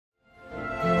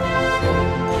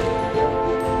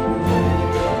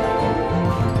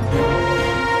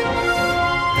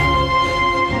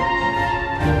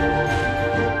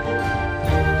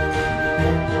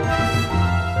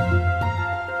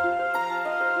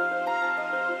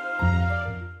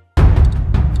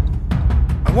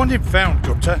I want him found,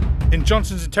 Gupta, in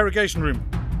Johnson's interrogation room.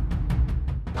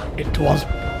 It was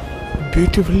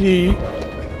beautifully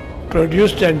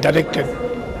produced and directed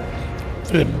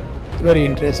film. Very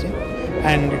interesting,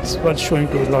 and it's worth showing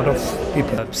to a lot of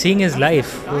people. Seeing his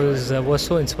life was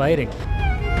so inspiring.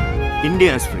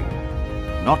 India is free,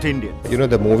 not Indian. You know,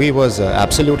 the movie was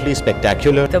absolutely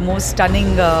spectacular. The most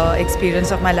stunning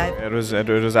experience of my life. It was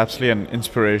absolutely an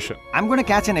inspiration. I'm going to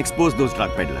catch and expose those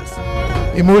drug peddlers.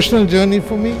 Emotional journey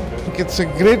for me. It's a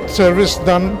great service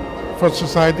done for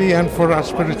society and for our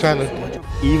spirituality.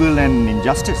 Evil and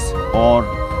injustice, or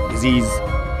disease,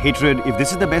 hatred, if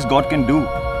this is the best God can do,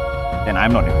 then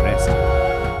I'm not impressed.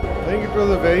 I think it was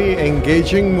a very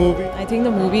engaging movie. I think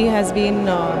the movie has been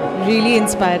really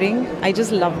inspiring. I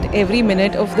just loved every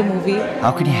minute of the movie.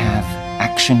 How can you have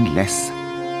action-less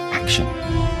action?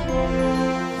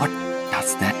 What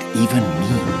does that even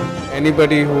mean?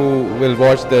 Anybody who will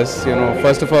watch this,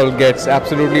 first of all gets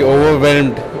absolutely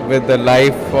overwhelmed with the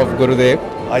life of Gurudev.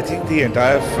 I think the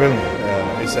entire film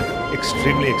is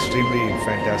extremely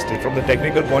fantastic. From the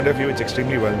technical point of view, it's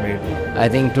extremely well made. I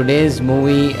think today's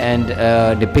movie and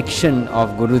depiction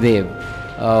of Gurudev,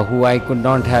 who I could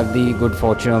not have the good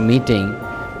fortune of meeting,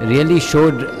 really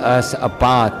showed us a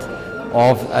path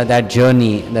of that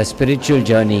journey, the spiritual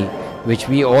journey, which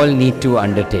we all need to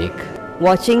undertake.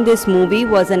 Watching this movie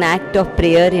was an act of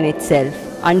prayer in itself.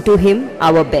 Unto him,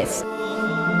 our best.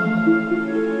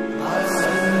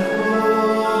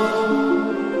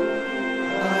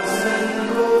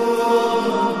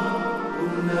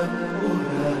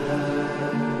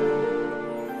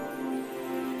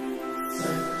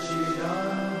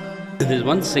 There's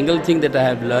one single thing that I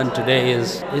have learned today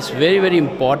is it's very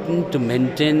important to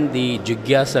maintain the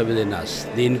jigyasa within us,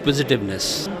 the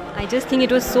inquisitiveness. I just think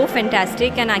it was so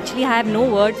fantastic, and actually I have no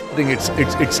words. I think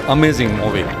it's amazing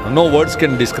movie. No words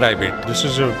can describe it. This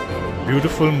is a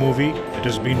beautiful movie. It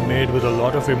has been made with a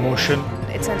lot of emotion.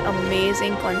 It's an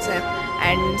amazing concept,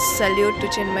 and salute to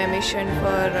Chinmay Mission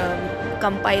for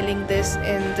compiling this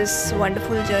in this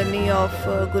wonderful journey of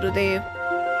Gurudev.